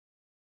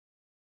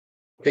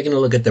Taking a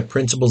look at the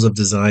principles of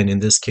design, in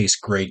this case,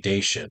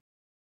 gradation.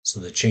 So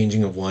the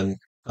changing of one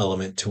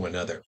element to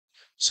another.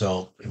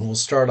 So we'll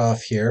start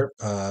off here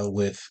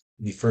with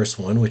the first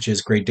one, which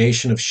is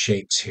gradation of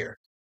shapes here.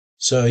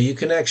 So you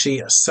can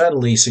actually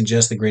subtly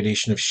suggest the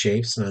gradation of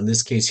shapes. Now in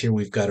this case here,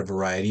 we've got a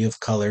variety of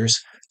colors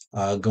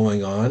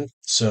going on.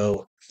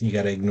 So you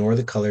got to ignore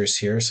the colors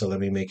here. So let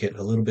me make it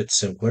a little bit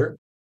simpler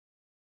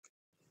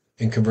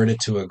and convert it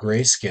to a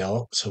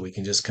grayscale so we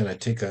can just kind of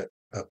take a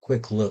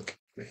quick look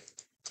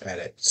at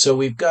it. So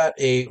we've got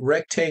a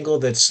rectangle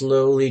that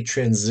slowly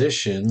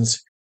transitions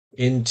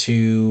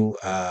into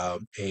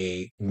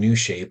a new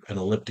shape, an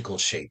elliptical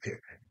shape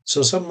here.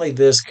 So something like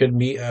this could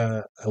be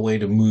a way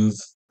to move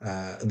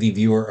the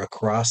viewer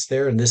across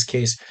there. In this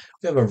case,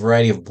 we have a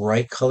variety of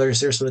bright colors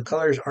there. So the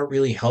colors aren't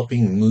really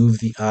helping move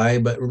the eye,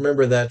 but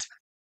remember that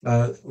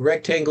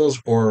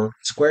rectangles or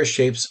square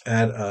shapes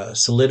add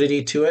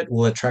solidity to it,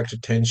 will attract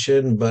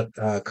attention, but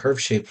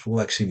curved shapes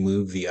will actually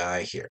move the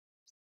eye here.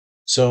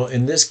 So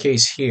in this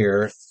case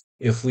here,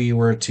 if we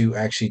were to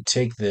actually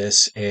take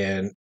this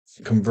and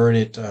convert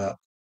it,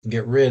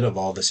 get rid of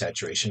all the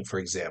saturation, for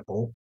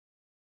example,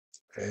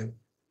 okay,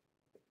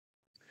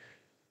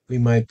 we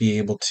might be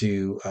able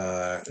to,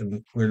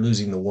 we're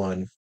losing the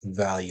one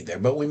value there,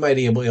 but we might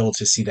be able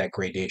to see that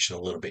gradation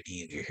a little bit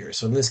easier here.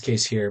 So in this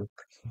case here,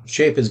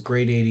 shape is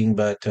gradating,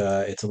 but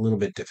it's a little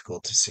bit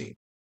difficult to see.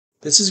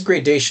 This is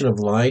gradation of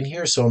line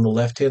here. So on the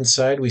left-hand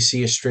side, we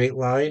see a straight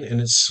line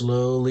and it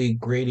slowly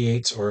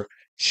gradiates or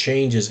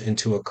changes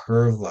into a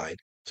curved line.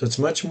 So it's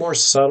much more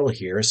subtle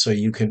here. So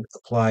you can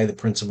apply the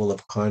principle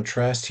of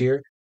contrast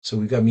here. So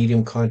we've got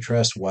medium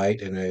contrast,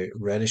 white and a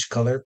reddish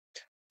color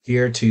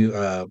here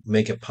to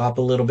make it pop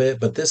a little bit.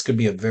 But this could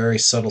be a very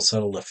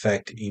subtle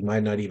effect. You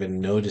might not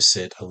even notice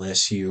it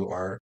unless you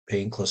are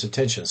paying close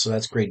attention. So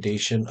that's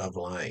gradation of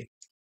line.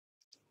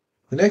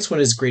 The next one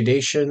is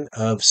gradation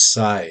of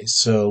size.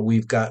 So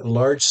we've got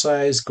large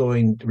size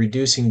going,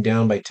 reducing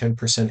down by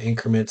 10%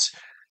 increments.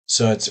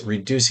 So it's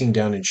reducing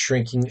down and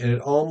shrinking, and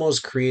it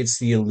almost creates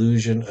the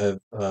illusion of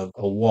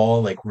a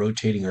wall like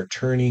rotating or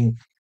turning.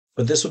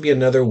 But this would be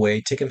another way,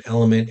 take an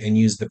element and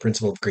use the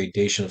principle of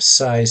gradation of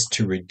size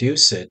to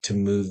reduce it to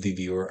move the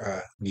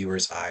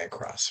viewer's eye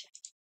across.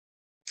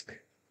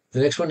 The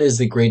next one is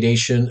the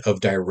gradation of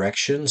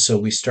direction. So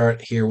we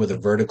start here with a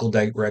vertical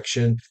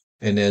direction,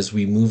 and as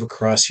we move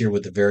across here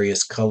with the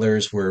various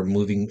colors, we're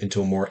moving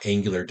into a more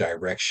angular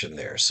direction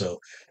there. So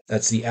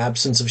that's the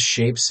absence of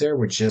shapes there.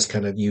 We're just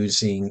kind of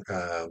using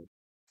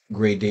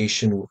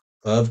gradation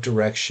of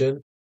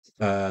direction.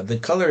 The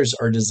colors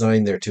are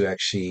designed there to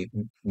actually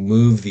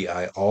move the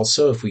eye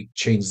also. If we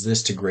change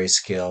this to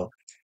grayscale,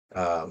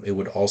 it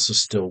would also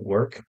still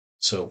work.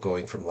 So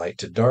going from light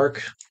to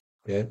dark,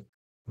 okay,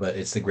 but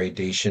it's the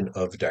gradation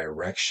of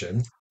direction,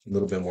 a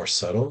little bit more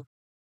subtle.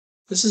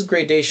 This is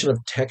gradation of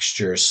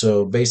texture.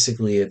 So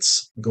basically,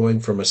 it's going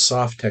from a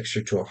soft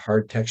texture to a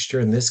hard texture.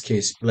 In this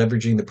case,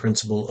 leveraging the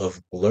principle of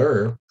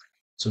blur.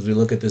 So if we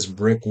look at this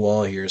brick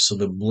wall here, so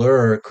the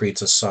blur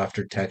creates a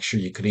softer texture.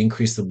 You could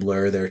increase the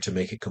blur there to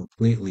make it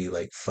completely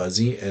like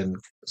fuzzy and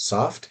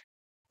soft,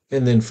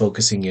 and then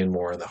focusing in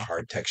more on the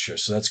hard texture.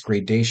 So that's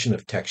gradation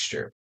of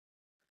texture.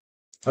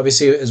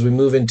 Obviously, as we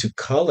move into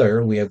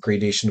color, we have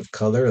gradation of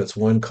color. That's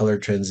one color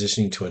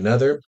transitioning to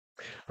another.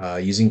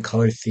 Using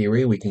color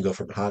theory, we can go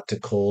from hot to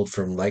cold,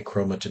 from light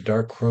chroma to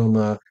dark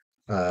chroma,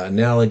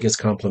 analogous,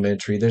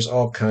 complementary. There's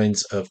all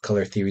kinds of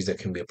color theories that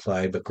can be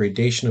applied, but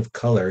gradation of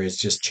color is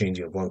just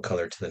changing of one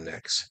color to the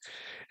next.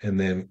 And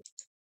then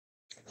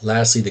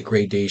lastly, the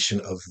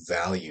gradation of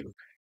value.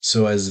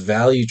 So as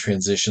value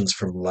transitions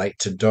from light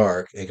to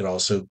dark, it could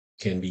also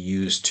can be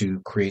used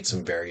to create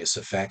some various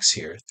effects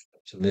here.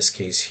 So in this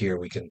case here,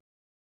 we can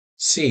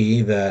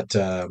see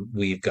that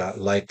we've got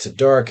light to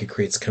dark. It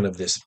creates kind of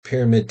this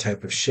pyramid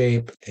type of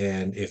shape.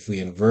 And if we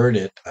invert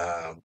it,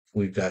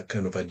 we've got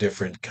kind of a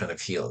different kind of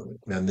hue.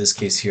 Now, in this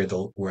case here,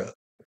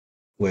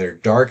 where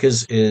dark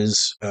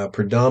is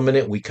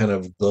predominant, we kind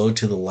of go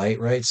to the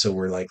light, right? So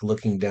we're like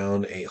looking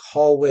down a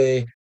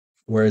hallway,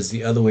 whereas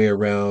the other way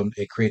around,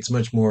 it creates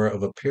much more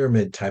of a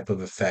pyramid type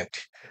of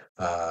effect,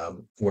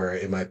 where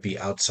it might be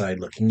outside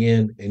looking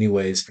in.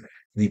 Anyways,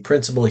 the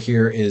principle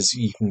here is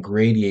you can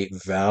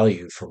gradiate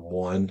value from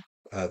one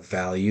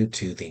value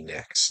to the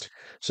next.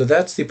 So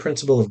that's the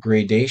principle of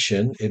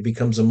gradation. It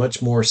becomes a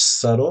much more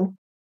subtle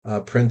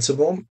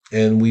principle,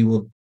 and we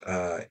will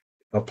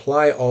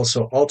apply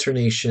also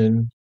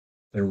alternation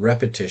and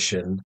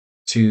repetition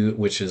to,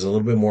 which is a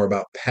little bit more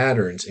about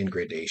patterns in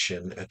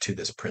gradation, to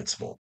this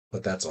principle.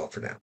 But that's all for now.